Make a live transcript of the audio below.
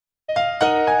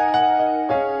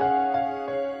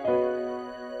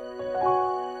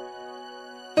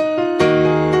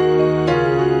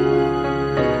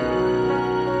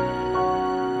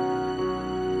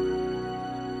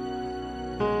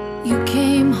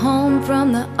home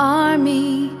from the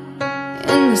army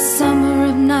in the summer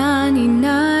of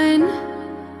 '99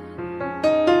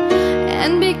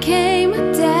 and became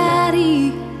a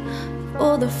daddy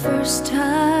for the first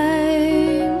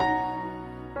time.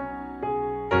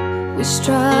 We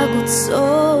struggled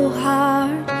so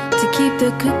hard to keep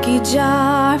the cookie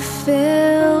jar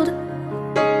filled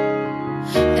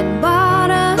and bought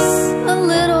us a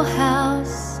little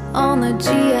house on the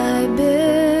GI Bill.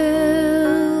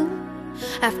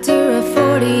 After a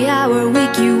 40-hour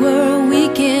week, you were a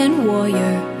weekend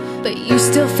warrior, but you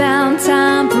still found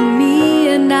time for me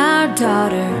and our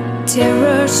daughter.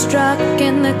 Terror struck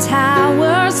and the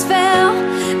towers fell.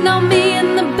 Now me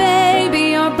and the baby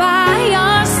are by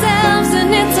ourselves, and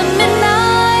it's a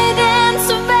midnight in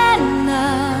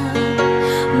Savannah,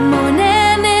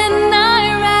 morning in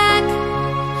Iraq,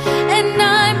 and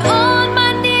I'm on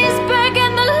my knees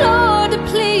begging the Lord to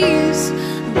please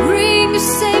bring you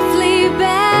safely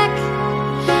back.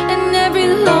 And every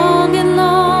long and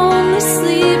lonely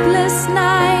sleepless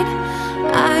night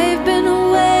I've been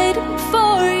waiting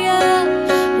for you.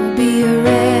 Will be a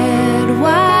red,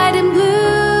 white, and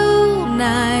blue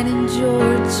night in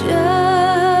Georgia.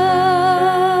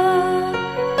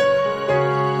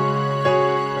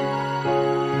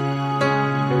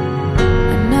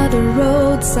 Another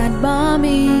roadside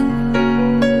bombing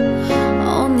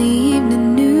on the evening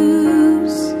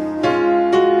news,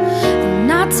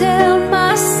 and I tell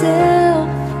myself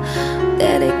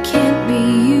that it can't be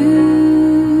you.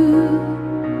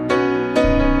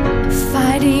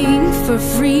 Fighting for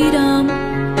freedom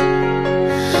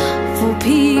for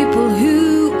people who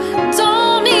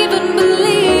don't even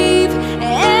believe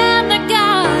in the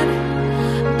God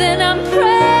that I'm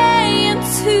praying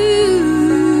to.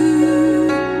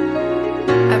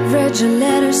 I've read your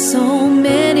letters so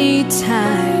many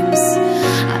times,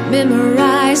 I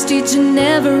memorized each and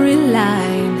every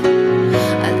line.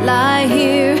 I lie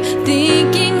here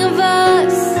thinking of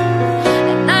us,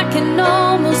 and I can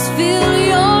almost feel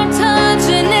your touch.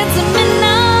 And it's a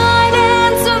midnight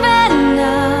in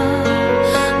Savannah,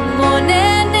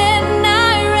 morning in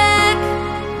Iraq,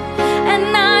 and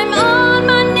I'm on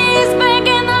my knees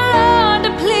begging the Lord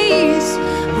to please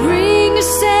bring you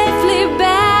safely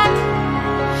back.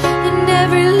 And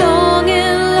every long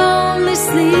and lonely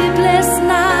sleepless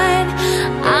night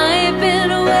I've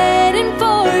been waiting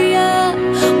for you.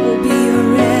 Will be a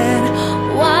red,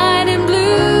 white, and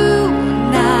blue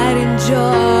night in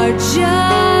Georgia.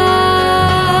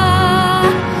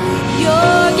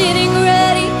 You're getting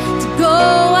ready to go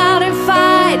out and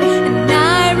fight, and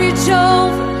I reach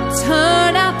over,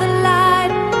 turn out the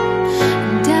light,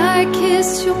 and I kiss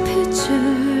your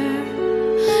picture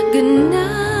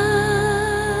goodnight.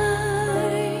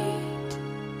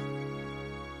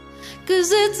 'Cause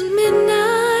it's midnight